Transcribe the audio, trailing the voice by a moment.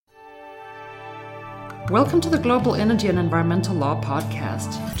Welcome to the Global Energy and Environmental Law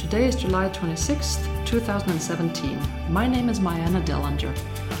Podcast. Today is July 26th, 2017. My name is Mariana Dellinger.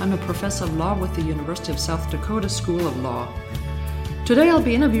 I'm a professor of law with the University of South Dakota School of Law. Today I'll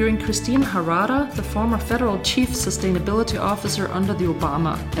be interviewing Christine Harada, the former federal chief sustainability officer under the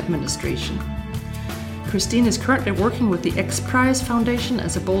Obama administration. Christine is currently working with the X Prize Foundation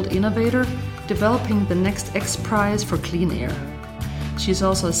as a bold innovator, developing the next X Prize for clean air. She's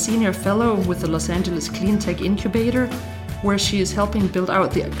also a senior fellow with the Los Angeles Clean Tech Incubator, where she is helping build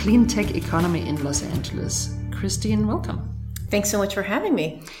out the clean tech economy in Los Angeles. Christine, welcome. Thanks so much for having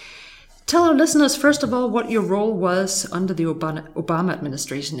me. Tell our listeners, first of all, what your role was under the Obama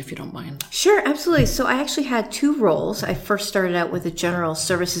administration, if you don't mind. Sure, absolutely. So I actually had two roles. I first started out with the General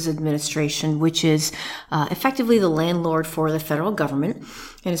Services Administration, which is effectively the landlord for the federal government.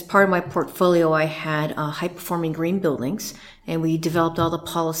 And as part of my portfolio, I had high-performing green buildings, and we developed all the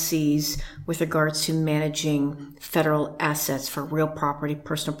policies with regards to managing federal assets for real property,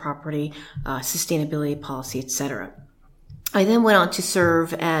 personal property, sustainability policy, etc. I then went on to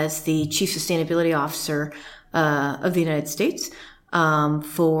serve as the Chief Sustainability Officer of the United States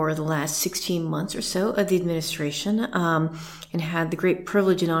for the last 16 months or so of the administration, and had the great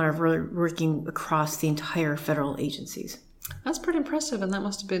privilege and honor of working across the entire federal agencies. That's pretty impressive, and that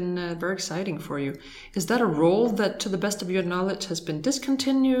must have been very exciting for you. Is that a role that, to the best of your knowledge, has been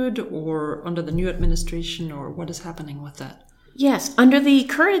discontinued or under the new administration, or what is happening with that? Yes, under the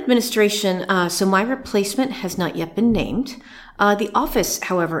current administration, so my replacement has not yet been named. The office,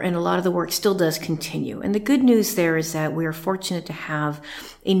 however, and a lot of the work still does continue. And the good news there is that we are fortunate to have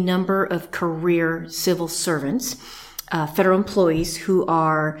a number of career civil servants, federal employees who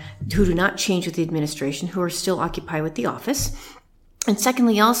do not change with the administration, who are still occupied with the office. And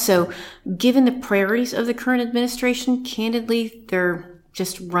secondly, also, given the priorities of the current administration, candidly, they're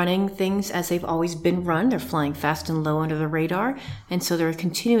just running things as they've always been run. They're flying fast and low under the radar. And so they're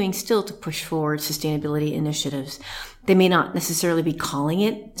continuing still to push forward sustainability initiatives. They may not necessarily be calling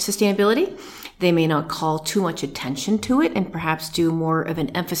it sustainability. They may not call too much attention to it and perhaps do more of an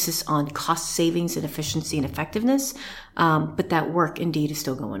emphasis on cost savings and efficiency and effectiveness. But that work indeed is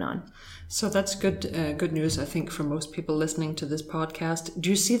still going on. So that's good news, I think, for most people listening to this podcast. Do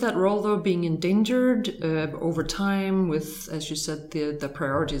you see that role, though, being endangered over time with, as you said, the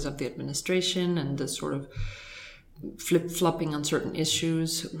priorities of the administration and the sort of flip-flopping on certain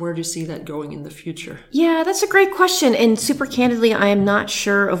issues? Where do you see that going in the future? Yeah, that's a great question. And super candidly, I am not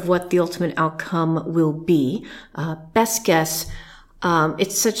sure of what the ultimate outcome will be. Best guess,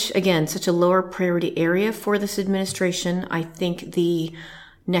 it's such a lower priority area for this administration. I think the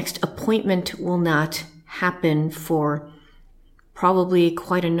next appointment will not happen for probably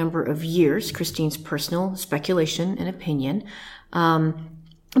quite a number of years. Christine's personal speculation and opinion.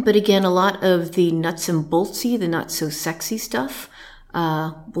 But again, a lot of the nuts and boltsy, the not so sexy stuff,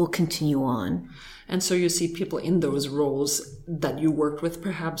 will continue on. And so you see people in those roles that you worked with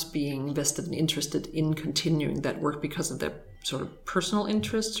perhaps being vested and interested in continuing that work because of their sort of personal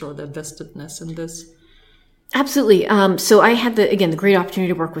interests or their vestedness in this? Absolutely. So I had the great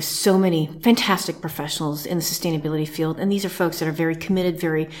opportunity to work with so many fantastic professionals in the sustainability field. And these are folks that are very committed,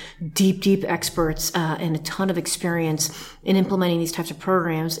 very deep experts, and a ton of experience in implementing these types of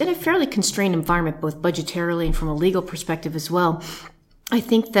programs in a fairly constrained environment, both budgetarily and from a legal perspective as well. I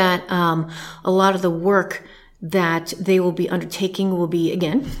think that a lot of the work that they will be undertaking will be,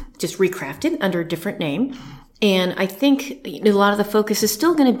 again, just recrafted under a different name. And I think a lot of the focus is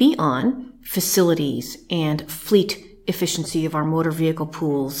still going to be on facilities and fleet efficiency of our motor vehicle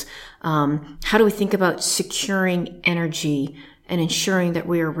pools. How do we think about securing energy and ensuring that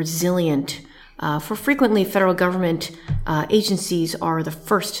we are resilient? For frequently, federal government agencies are the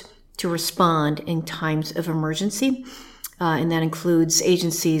first to respond in times of emergency. And that includes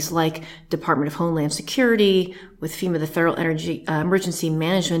agencies like Department of Homeland Security, with FEMA, the Federal Energy Emergency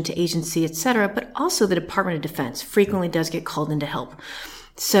Management Agency, et cetera, but also the Department of Defense frequently does get called in to help.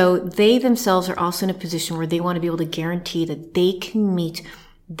 So they themselves are also in a position where they want to be able to guarantee that they can meet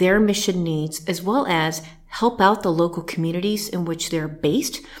their mission needs as well as help out the local communities in which they're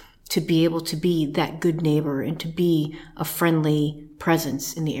based to be able to be that good neighbor and to be a friendly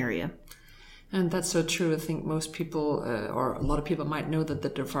presence in the area. And that's so true. I think most people, or a lot of people might know that the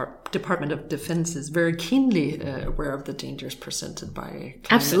Department of Defense is very keenly aware of the dangers presented by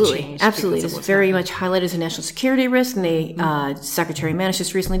climate change. Absolutely. It's very much highlighted as a national security risk. And Secretary Manis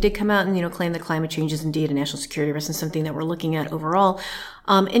just recently did come out and, claim that climate change is indeed a national security risk and something that we're looking at overall.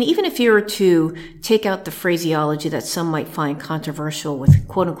 And even if you were to take out the phraseology that some might find controversial with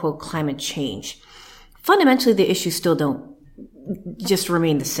quote unquote climate change, fundamentally the issues still don't just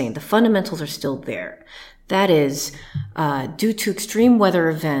remain the same. The fundamentals are still there. That is, due to extreme weather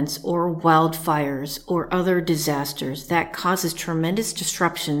events or wildfires or other disasters that causes tremendous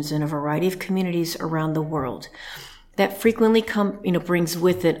disruptions in a variety of communities around the world. That frequently brings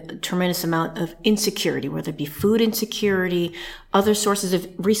with it a tremendous amount of insecurity, whether it be food insecurity, other sources of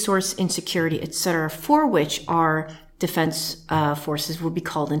resource insecurity, etc., for which our defense forces will be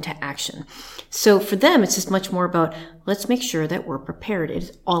called into action. So for them, it's just much more about, let's make sure that we're prepared.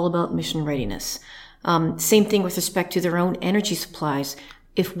 It's all about mission readiness. Same thing with respect to their own energy supplies.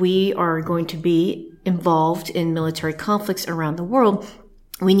 If we are going to be involved in military conflicts around the world,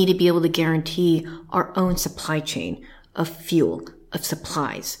 we need to be able to guarantee our own supply chain of fuel, of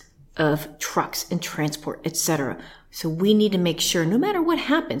supplies, of trucks and transport, etc. So we need to make sure, no matter what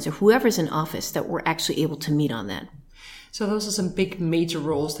happens or whoever's in office, that we're actually able to meet on that. So those are some big major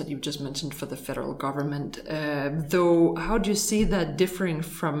roles that you've just mentioned for the federal government. Though, how do you see that differing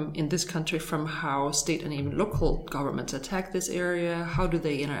in this country from how state and even local governments attack this area? How do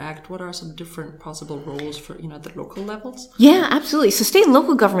they interact? What are some different possible roles for, at the local levels? Yeah, absolutely. So state and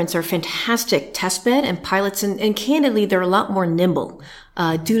local governments are a fantastic testbed and pilots, and candidly, they're a lot more nimble.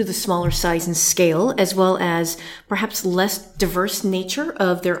 Due to the smaller size and scale, as well as perhaps less diverse nature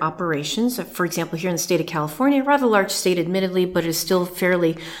of their operations. For example, here in the state of California, a rather large state admittedly, but it is still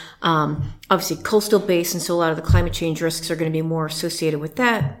fairly obviously coastal based, and so a lot of the climate change risks are going to be more associated with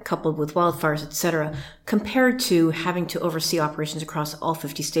that, coupled with wildfires, etc., compared to having to oversee operations across all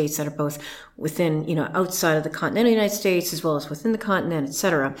 50 states that are both within, outside of the continental United States, as well as within the continent,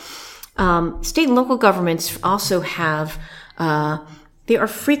 etc. State and local governments also have they are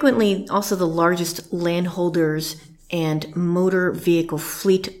frequently also the largest landholders and motor vehicle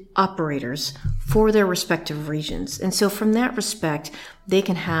fleet operators for their respective regions. And so from that respect, they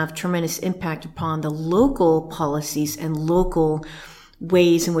can have tremendous impact upon the local policies and local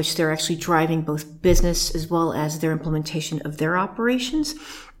ways in which they're actually driving both business as well as their implementation of their operations.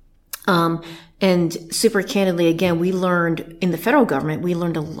 And super candidly, again, we learned in the federal government, we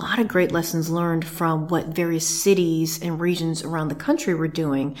learned a lot of great lessons learned from what various cities and regions around the country were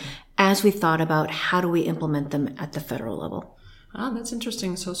doing as we thought about how do we implement them at the federal level. That's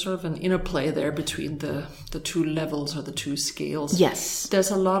interesting. So sort of an interplay there between the two levels or the two scales. Yes. There's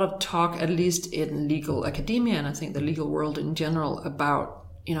a lot of talk, at least in legal academia, and I think the legal world in general, about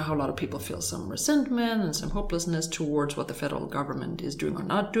how a lot of people feel some resentment and some hopelessness towards what the federal government is doing or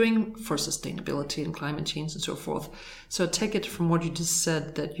not doing for sustainability and climate change and so forth. So take it from what you just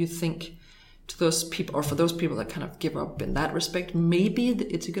said that you think to those people, or for those people that kind of give up in that respect, maybe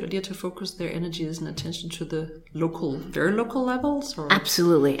it's a good idea to focus their energies and attention to the local, very local levels? Or?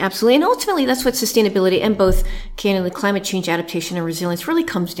 Absolutely. And ultimately, that's what sustainability and both candidly climate change adaptation and resilience really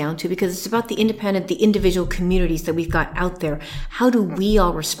comes down to, because it's about the individual communities that we've got out there. How do we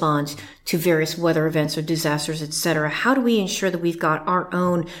all respond to various weather events or disasters, etc.? How do we ensure that we've got our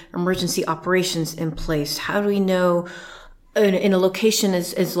own emergency operations in place? How do we know in a location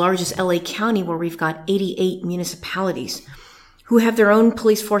as large as LA County, where we've got 88 municipalities who have their own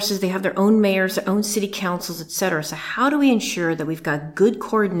police forces, they have their own mayors, their own city councils, etc. So how do we ensure that we've got good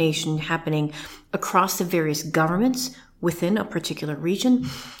coordination happening across the various governments within a particular region?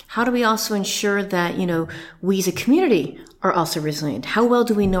 How do we also ensure that, we as a community are also resilient? How well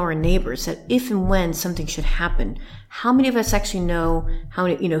do we know our neighbors, that if and when something should happen, how many of us actually know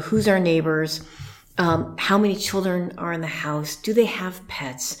who's our neighbors? How many children are in the house? Do they have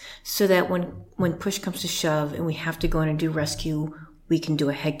pets? So that when push comes to shove and we have to go in and do rescue, we can do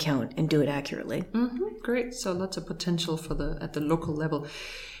a head count and do it accurately. Mm-hmm. Great. So lots of potential at the local level.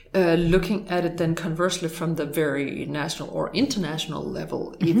 Looking at it then conversely from the very national or international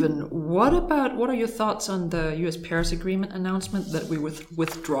level, even, what are your thoughts on the U.S. Paris Agreement announcement that we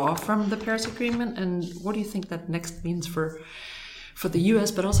withdraw from the Paris Agreement? And what do you think that next means for the U.S.,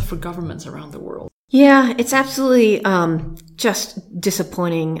 but also for governments around the world? Yeah, it's absolutely just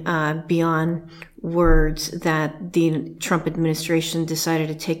disappointing beyond words that the Trump administration decided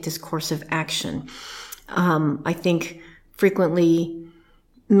to take this course of action. I think frequently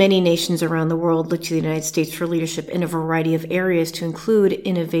many nations around the world look to the United States for leadership in a variety of areas, to include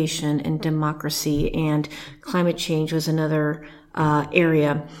innovation and democracy, and climate change was another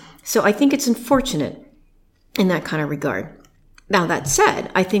area. So I think it's unfortunate in that kind of regard. Now, that said,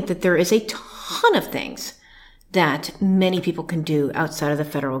 I think that there is a ton of things that many people can do outside of the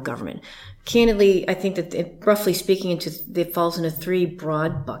federal government. Candidly, I think that roughly speaking, it falls into three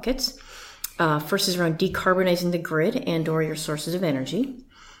broad buckets. First is around decarbonizing the grid and or your sources of energy,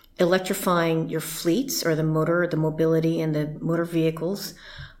 electrifying your fleets or the mobility and the motor vehicles,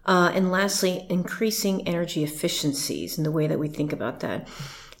 And lastly, increasing energy efficiencies in the way that we think about that.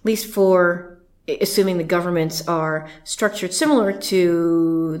 At least for assuming the governments are structured similar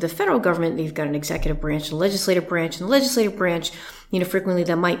to the federal government, you've got an executive branch and a legislative branch. And the legislative branch, frequently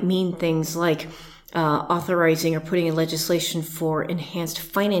that might mean things like authorizing or putting in legislation for enhanced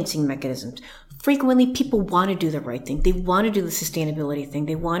financing mechanisms. Frequently, people want to do the right thing. They want to do the sustainability thing.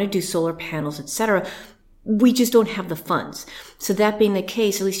 They want to do solar panels, etc. We just don't have the funds. So that being the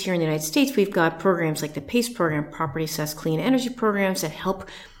case, at least here in the United States, we've got programs like the PACE program, Property Assessed Clean Energy programs that help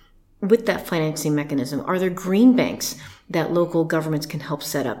with that financing mechanism. Are there green banks that local governments can help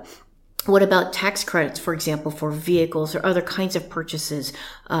set up? What about tax credits, for example, for vehicles or other kinds of purchases,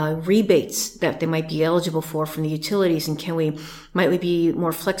 rebates that they might be eligible for from the utilities? And might we be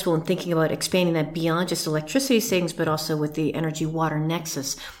more flexible in thinking about expanding that beyond just electricity savings, but also with the energy water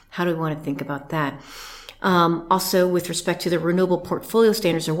nexus? How do we want to think about that? Also, with respect to the renewable portfolio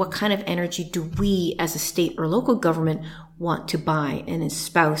standards, or what kind of energy do we as a state or local government want to buy and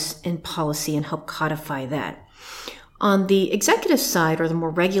espouse in policy and help codify that? On the executive side, or the more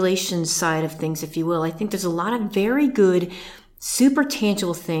regulation side of things, if you will, I think there's a lot of very good, super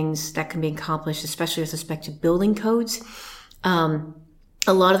tangible things that can be accomplished, especially with respect to building codes. A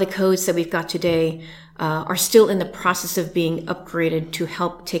lot of the codes that we've got today are still in the process of being upgraded to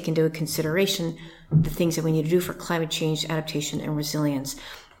help take into consideration the things that we need to do for climate change, adaptation, and resilience.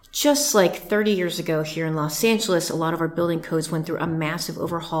 Just like 30 years ago here in Los Angeles, a lot of our building codes went through a massive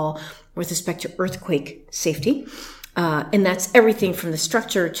overhaul with respect to earthquake safety. And that's everything from the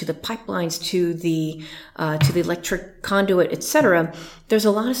structure to the pipelines to the electric conduit, etc. There's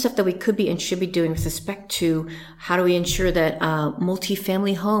a lot of stuff that we could be and should be doing with respect to how do we ensure that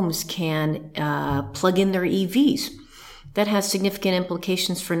multifamily homes can plug in their EVs. That has significant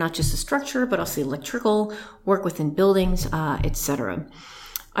implications for not just the structure, but also the electrical work within buildings, etc.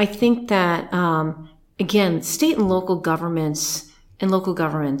 I think that, again, state and local governments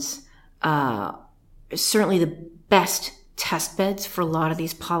certainly the best test beds for a lot of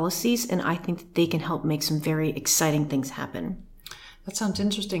these policies, and I think that they can help make some very exciting things happen. That sounds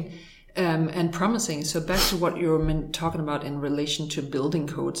interesting and promising. So back to what you were talking about in relation to building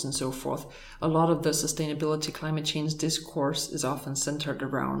codes and so forth, a lot of the sustainability climate change discourse is often centered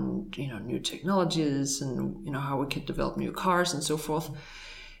around, new technologies and, how we could develop new cars and so forth.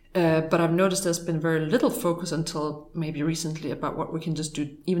 But I've noticed there's been very little focus until maybe recently about what we can just do,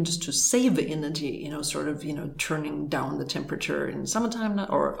 even just to save energy, turning down the temperature in summertime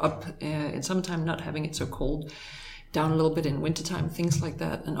or up in summertime, not having it so cold, down a little bit in wintertime, things like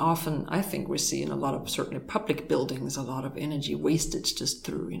that. And often I think we see in a lot of certainly public buildings, a lot of energy wastage just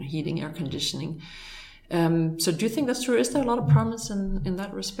through, heating, air conditioning. So do you think that's true? Is there a lot of promise in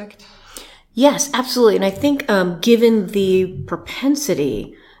that respect? Yes, absolutely. And I think given the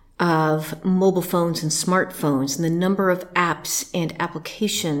propensity of mobile phones and smartphones and the number of apps and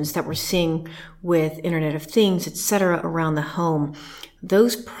applications that we're seeing with Internet of Things, etc., around the home,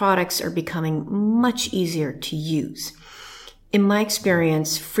 those products are becoming much easier to use. In my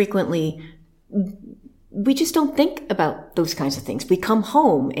experience, frequently, we just don't think about those kinds of things. We come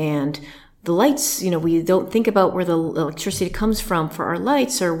home and the lights, we don't think about where the electricity comes from for our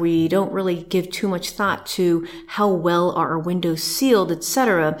lights, or we don't really give too much thought to how well are our windows sealed,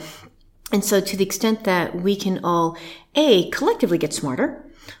 etc. And so to the extent that we can all, A, collectively get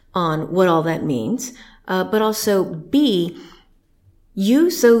smarter on what all that means, but also B,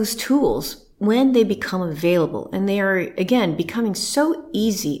 use those tools when they become available. And they are, again, becoming so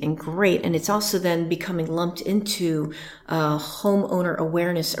easy and great. And it's also then becoming lumped into homeowner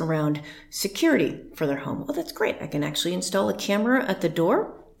awareness around security for their home. Oh, that's great. I can actually install a camera at the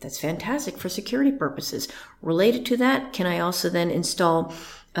door. That's fantastic for security purposes. Related to that, can I also then install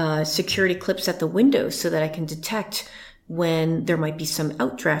security clips at the windows so that I can detect when there might be some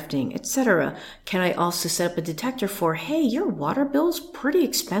outdrafting, etc. Can I also set up a detector for, hey, your water bill's pretty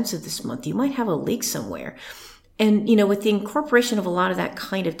expensive this month. You might have a leak somewhere. And, with the incorporation of a lot of that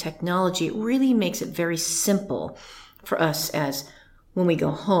kind of technology, it really makes it very simple for us as when we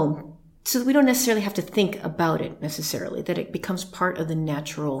go home, so that we don't necessarily have to think about it necessarily, that it becomes part of the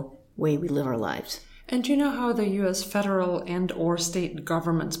natural way we live our lives. And do you know how the U.S. federal and or state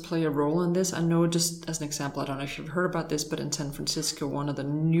governments play a role in this? I know, just as an example, I don't know if you've heard about this, but in San Francisco, one of the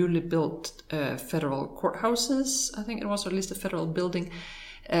newly built federal courthouses, I think it was, or at least a federal building,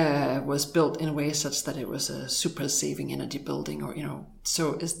 was built in a way such that it was a super saving energy building, or,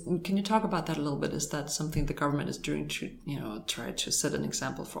 so can you talk about that a little bit? Is that something the government is doing to, try to set an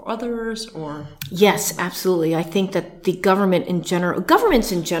example for others, or? Yes, absolutely. I think that the governments in general,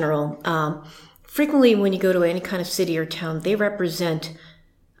 frequently when you go to any kind of city or town, they represent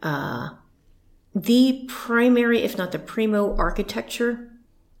the primary, if not the primo architecture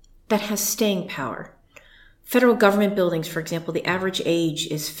that has staying power. Federal government buildings, for example, the average age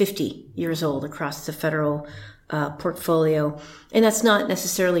is 50 years old across the federal portfolio. And that's not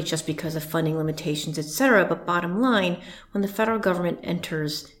necessarily just because of funding limitations, et cetera, but bottom line, when the federal government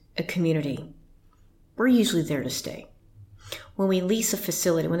enters a community, we're usually there to stay. When we lease a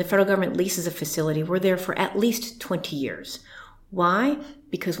facility, when the federal government leases a facility, we're there for at least 20 years. Why?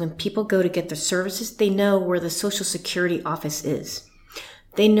 Because when people go to get their services, they know where the Social Security office is.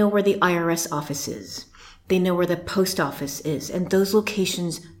 They know where the IRS office is. They know where the post office is. And those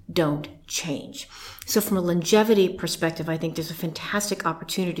locations don't change. So from a longevity perspective, I think there's a fantastic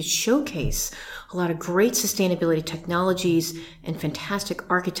opportunity to showcase a lot of great sustainability technologies and fantastic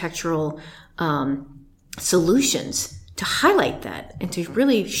architectural solutions to highlight that and to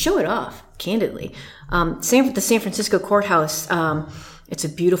really show it off, candidly. The San Francisco courthouse, it's a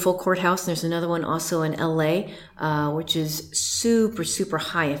beautiful courthouse. There's another one also in LA, which is super, super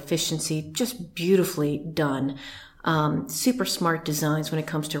high efficiency, just beautifully done. Super smart designs when it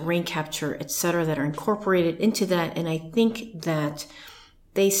comes to rain capture, et cetera, that are incorporated into that. And I think that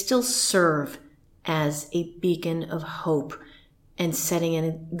they still serve as a beacon of hope and setting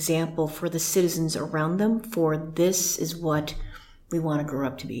an example for the citizens around them for this is what we want to grow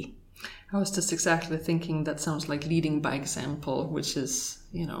up to be. I was just exactly thinking that sounds like leading by example, which is,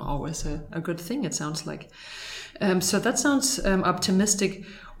 always a good thing, it sounds like. So that sounds optimistic.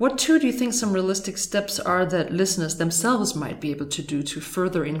 What do you think some realistic steps are that listeners themselves might be able to do to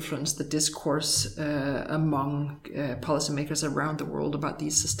further influence the discourse among policymakers around the world about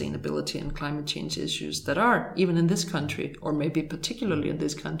these sustainability and climate change issues that are, even in this country, or maybe particularly in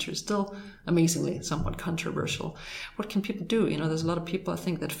this country, still amazingly somewhat controversial? What can people do? There's a lot of people, I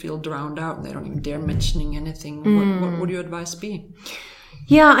think, that feel drowned out and they don't even dare mentioning anything. What would your advice be?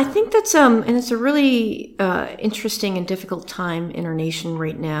 Yeah, I think that's, and it's a really interesting and difficult time in our nation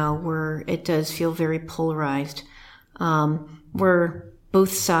right now where it does feel very polarized, where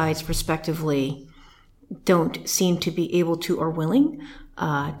both sides, respectively, don't seem to be able to or willing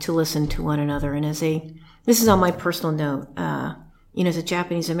to listen to one another. And this is on my personal note, as a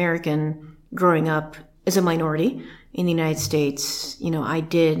Japanese American growing up as a minority in the United States, I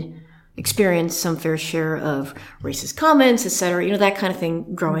did experience some fair share of racist comments, et cetera, that kind of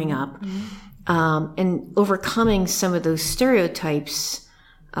thing growing up. And overcoming some of those stereotypes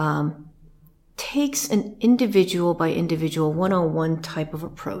takes an individual by individual, one-on-one type of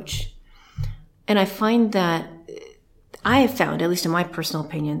approach. And I find that I have found, at least in my personal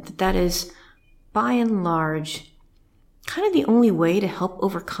opinion, that is by and large kind of the only way to help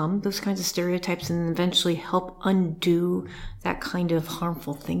overcome those kinds of stereotypes and eventually help undo that kind of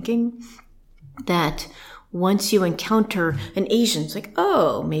harmful thinking. That once you encounter an Asian, it's like,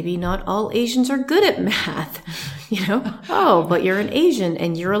 oh, maybe not all Asians are good at math. Oh, but you're an Asian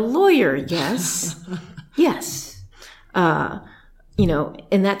and you're a lawyer. Yes. Yes. And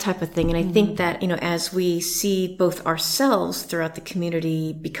that type of thing. And I think that, as we see both ourselves throughout the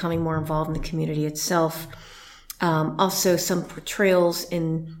community becoming more involved in the community itself, also some portrayals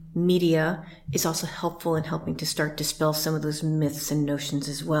in media is also helpful in helping to start dispel some of those myths and notions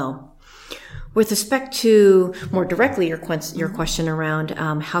as well. With respect to more directly your question around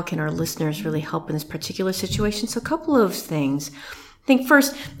how can our listeners really help in this particular situation, so a couple of things. I think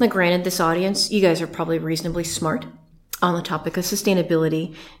first, granted, this audience, you guys are probably reasonably smart on the topic of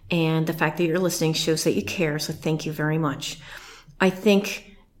sustainability, and the fact that you're listening shows that you care, so thank you very much. I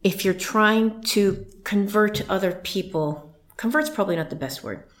think if you're trying to convert's probably not the best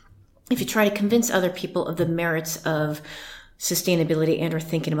word. If you try to convince other people of the merits of sustainability and or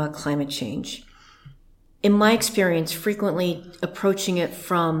thinking about climate change, in my experience, frequently approaching it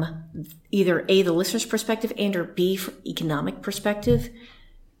from either A, the listener's perspective, and or B, from economic perspective,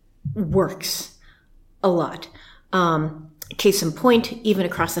 works a lot. Case in point, even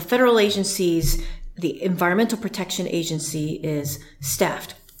across the federal agencies, the Environmental Protection Agency is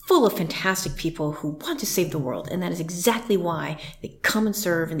staffed full of fantastic people who want to save the world. And that is exactly why they come and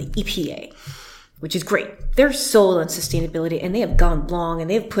serve in the EPA, which is great. They're sold on sustainability and they have gone long and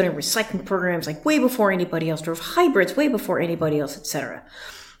they've put in recycling programs like way before anybody else, drove hybrids way before anybody else, etc.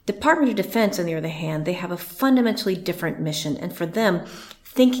 Department of Defense, on the other hand, they have a fundamentally different mission. And for them,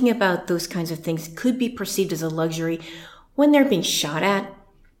 thinking about those kinds of things could be perceived as a luxury when they're being shot at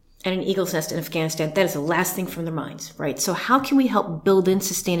an eagle's nest in Afghanistan. That is the last thing from their minds, right? So how can we help build in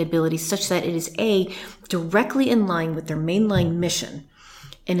sustainability such that it is A, directly in line with their mainline mission?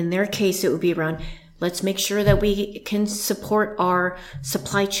 And in their case, it would be around, let's make sure that we can support our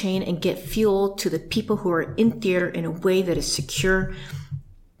supply chain and get fuel to the people who are in theater in a way that is secure.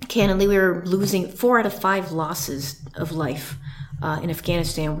 candidly, we were losing 4 out of 5 losses of life in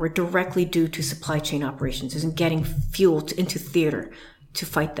Afghanistan were directly due to supply chain operations, isn't getting fuel into theater to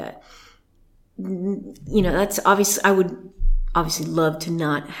fight that. That's obvious. I would obviously love to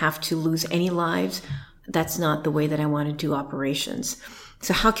not have to lose any lives. That's not the way that I want to do operations.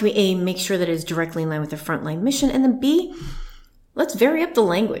 So how can we, A, make sure that it is directly in line with the frontline mission, and then B, let's vary up the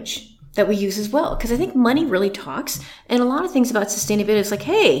language that we use as well. Because I think money really talks, and a lot of things about sustainability is like,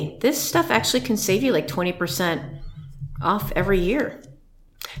 hey, this stuff actually can save you like 20% off every year.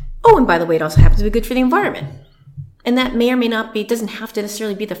 Oh, and by the way, it also happens to be good for the environment. And that may or may not be, doesn't have to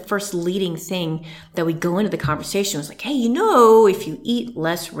necessarily be the first leading thing that we go into the conversation. It's like, hey, if you eat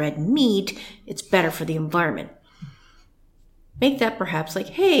less red meat, it's better for the environment. Make that perhaps like,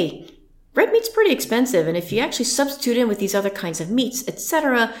 hey, red meat's pretty expensive. And if you actually substitute in with these other kinds of meats,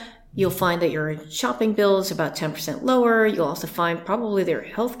 etc., you'll find that your shopping bill is about 10% lower. You'll also find probably their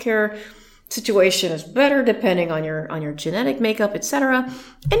healthcare situation is better depending on your genetic makeup, etc.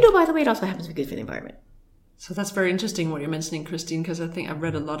 And by the way, it also happens to be good for the environment. So that's very interesting what you're mentioning, Christine, because I think I've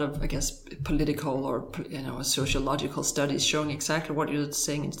read a lot of, political or, sociological studies showing exactly what you're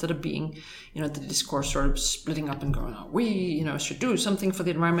saying. Instead of being, the discourse sort of splitting up and going, we, should do something for the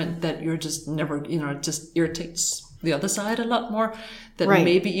environment, that you're just never, it just irritates the other side a lot more. That right.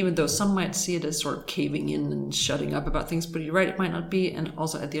 Maybe even though some might see it as sort of caving in and shutting up about things, but you're right, it might not be. And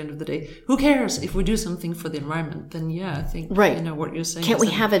also at the end of the day, who cares if we do something for the environment? Then I think, right. What you're saying. Can't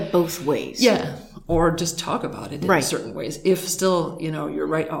we have it both ways? Yeah. Or just talk about it in certain ways. If still, you're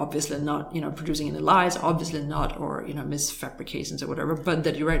right, obviously not, producing any lies, obviously not, or, misfabrications or whatever, but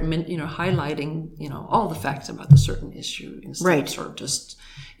that you're right, highlighting, all the facts about the certain issue instead of sort of just,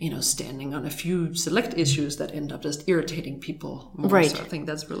 standing on a few select issues that end up just irritating people more. Right. So I think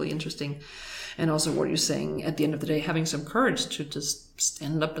that's really interesting. And also what you're saying at the end of the day, having some courage to just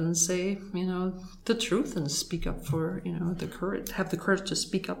stand up and say, the truth and speak up for, have the courage to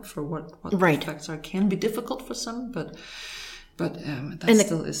speak up for what right. the facts are. Can be difficult for some, but that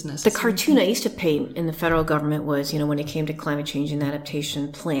still is necessary. The cartoon I used to paint in the federal government was, when it came to climate change and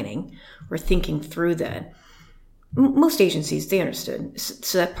adaptation planning, or thinking through that. Most agencies, they understood.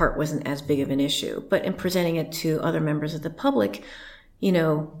 So that part wasn't as big of an issue. But in presenting it to other members of the public,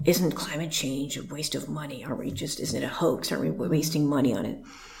 isn't climate change a waste of money? Isn't it a hoax? Are we wasting money on it?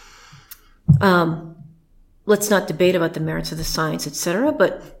 Let's not debate about the merits of the science, etc.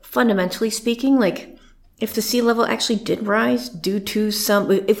 But fundamentally speaking, if the sea level actually did rise due to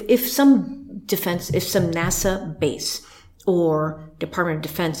if some NASA base or Department of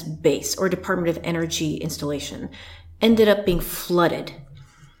Defense base or Department of Energy installation ended up being flooded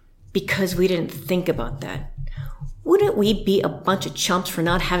because we didn't think about that, wouldn't we be a bunch of chumps for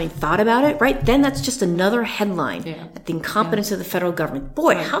not having thought about it, right? Then that's just another headline at the incompetence of the federal government.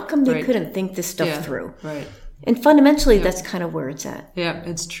 Boy, how come they couldn't think this stuff through? Right. And fundamentally, that's kind of where it's at. Yeah,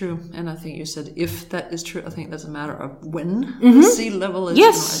 it's true. And I think you said if that is true, I think that's a matter of when the sea level is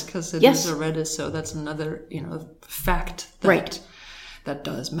rise, because it is already. So that's another, fact that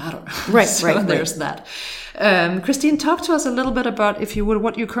does matter. Right, so there's that. Christine, talk to us a little bit about, if you would,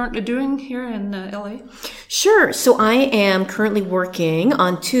 what you're currently doing here in LA. Sure. So I am currently working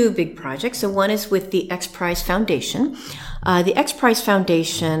on 2 big projects. So one is with the X Prize Foundation. The X Prize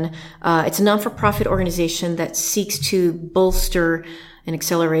Foundation, it's a non-for-profit organization that seeks to bolster and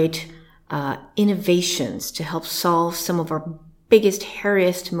accelerate innovations to help solve some of our biggest,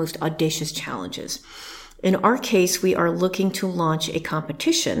 hairiest, most audacious challenges. In our case, we are looking to launch a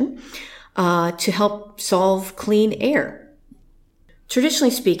competition to help solve clean air. Traditionally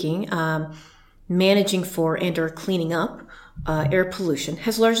speaking, managing for and or cleaning up air pollution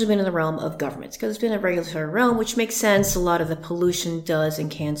has largely been in the realm of governments because it's been a regulatory realm, which makes sense. A lot of the pollution does and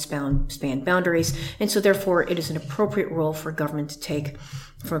can span boundaries. And so therefore, it is an appropriate role for government to take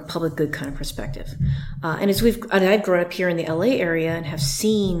from a public good kind of perspective. And I've grown up here in the LA area and have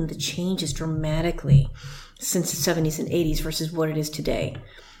seen the changes dramatically since the 70s and 80s versus what it is today,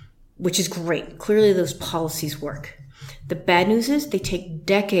 which is great. Clearly, those policies work. The bad news is they take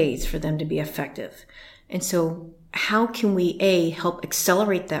decades for them to be effective. And so how can we, A, help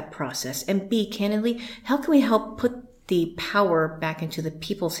accelerate that process? And B, candidly, how can we help put the power back into the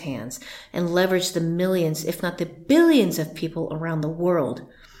people's hands and leverage the millions, if not the billions of people around the world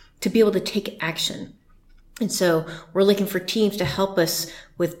to be able to take action? And so we're looking for teams to help us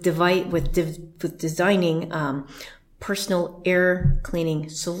with designing personal air cleaning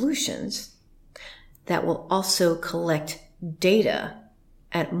solutions that will also collect data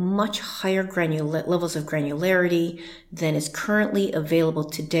at much higher levels of granularity than is currently available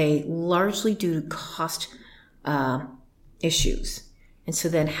today, largely due to cost issues. And so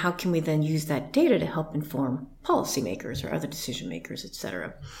then how can we then use that data to help inform policymakers or other decision makers, et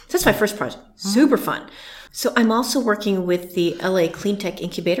cetera? So that's my first project. Super fun. So I'm also working with the LA Clean Tech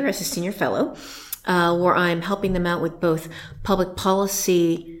Incubator as a senior fellow, where I'm helping them out with both public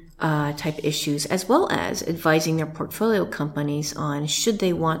policy type issues, as well as advising their portfolio companies on should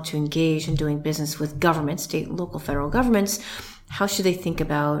they want to engage in doing business with governments, state, local, federal governments, how should they think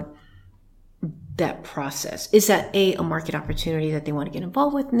about that process? Is that A, market opportunity that they want to get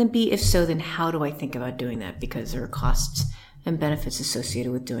involved with? And then B, if so, then how do I think about doing that? Because there are costs and benefits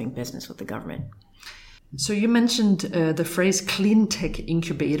associated with doing business with the government. So you mentioned the phrase clean tech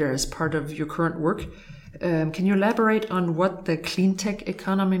incubator as part of your current work. Can you elaborate on what the clean tech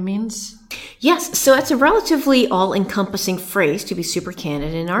economy means? Yes, so it's a relatively all-encompassing phrase, to be super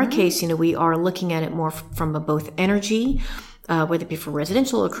candid. In our case, we are looking at it more from both energy, whether it be for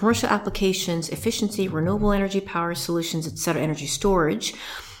residential or commercial applications, efficiency, renewable energy power solutions, et cetera, energy storage,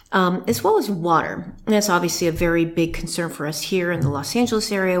 as well as water. And that's obviously a very big concern for us here in the Los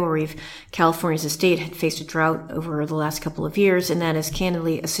Angeles area, where California as a state had faced a drought over the last couple of years, and that is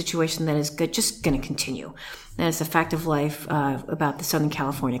candidly a situation that is just going to continue. That is a fact of life about the Southern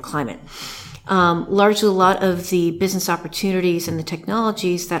California climate. Largely, a lot of the business opportunities and the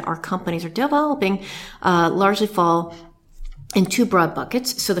technologies that our companies are developing largely fall in two broad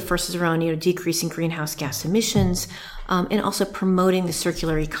buckets. So the first is around, decreasing greenhouse gas emissions, and also promoting the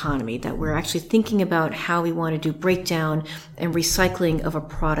circular economy, that we're actually thinking about how we want to do breakdown and recycling of a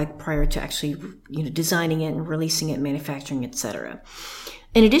product prior to actually, designing it and releasing it, manufacturing, et cetera.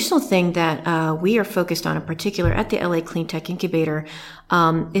 An additional thing that we are focused on in particular at the LA Clean Tech Incubator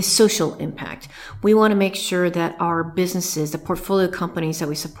is social impact. We want to make sure that our businesses, the portfolio companies that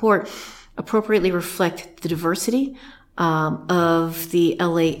we support, appropriately reflect the diversity of the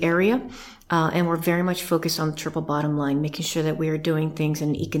LA area. And we're very much focused on the triple bottom line, making sure that we are doing things in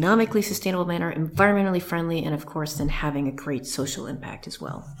an economically sustainable manner, environmentally friendly, and of course then having a great social impact as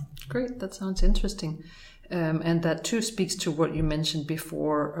well. Great, that sounds interesting. And that too speaks to what you mentioned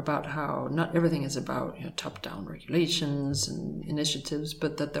before about how not everything is about top-down regulations and initiatives,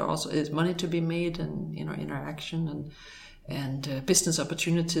 but that there also is money to be made and interaction and business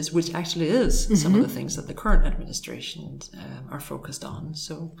opportunities, which actually is some of the things that the current administration are focused on.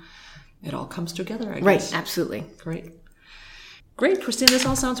 So it all comes together, I guess. Right, absolutely. Great, Christine. This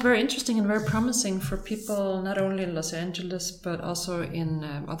all sounds very interesting and very promising for people not only in Los Angeles, but also in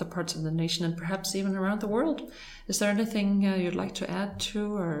other parts of the nation and perhaps even around the world. Is there anything you'd like to add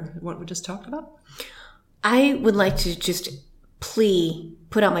to or what we just talked about? I would like to just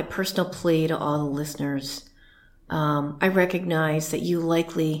put out my personal plea to all the listeners. I recognize that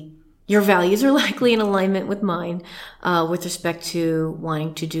your values are likely in alignment with mine with respect to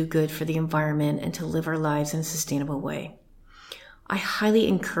wanting to do good for the environment and to live our lives in a sustainable way. I highly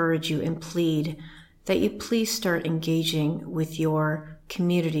encourage you and plead that you please start engaging with your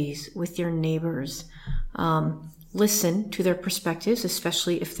communities, with your neighbors. Listen to their perspectives,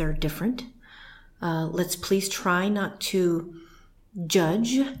 especially if they're different. Let's please try not to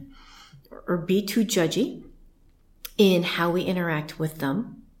judge or be too judgy in how we interact with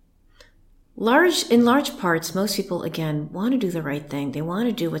them. In large parts, most people, again, want to do the right thing. They want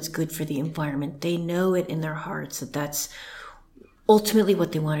to do what's good for the environment. They know it in their hearts that that's ultimately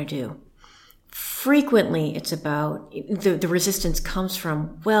what they want to do. Frequently, it's about the resistance comes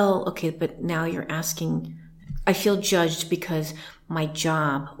from, well, okay, but now you're asking, I feel judged because my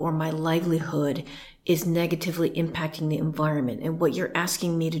job or my livelihood is negatively impacting the environment. And what you're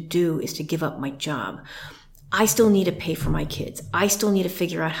asking me to do is to give up my job. I still need to pay for my kids. I still need to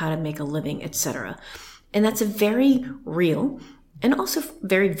figure out how to make a living, etc. And that's a very real and also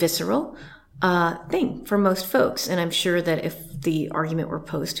very visceral thing for most folks. And I'm sure that if the argument were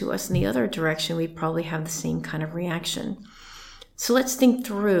posed to us in the other direction, we'd probably have the same kind of reaction. So let's think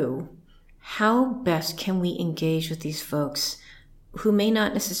through how best can we engage with these folks who may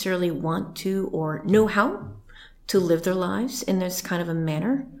not necessarily want to or know how to live their lives in this kind of a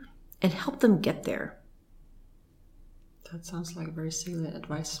manner and help them get there. That sounds like very salient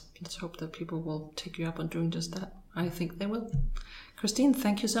advice. Let's hope that people will take you up on doing just that. I think they will. Christine,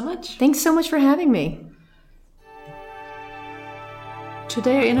 thank you so much. Thanks so much for having me.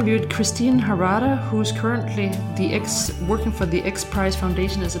 Today I interviewed Christine Harada, who's currently working for the X Prize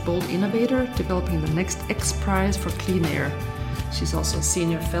Foundation as a bold innovator, developing the next X Prize for clean air. She's also a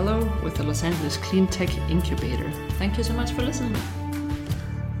senior fellow with the Los Angeles Clean Tech Incubator. Thank you so much for listening.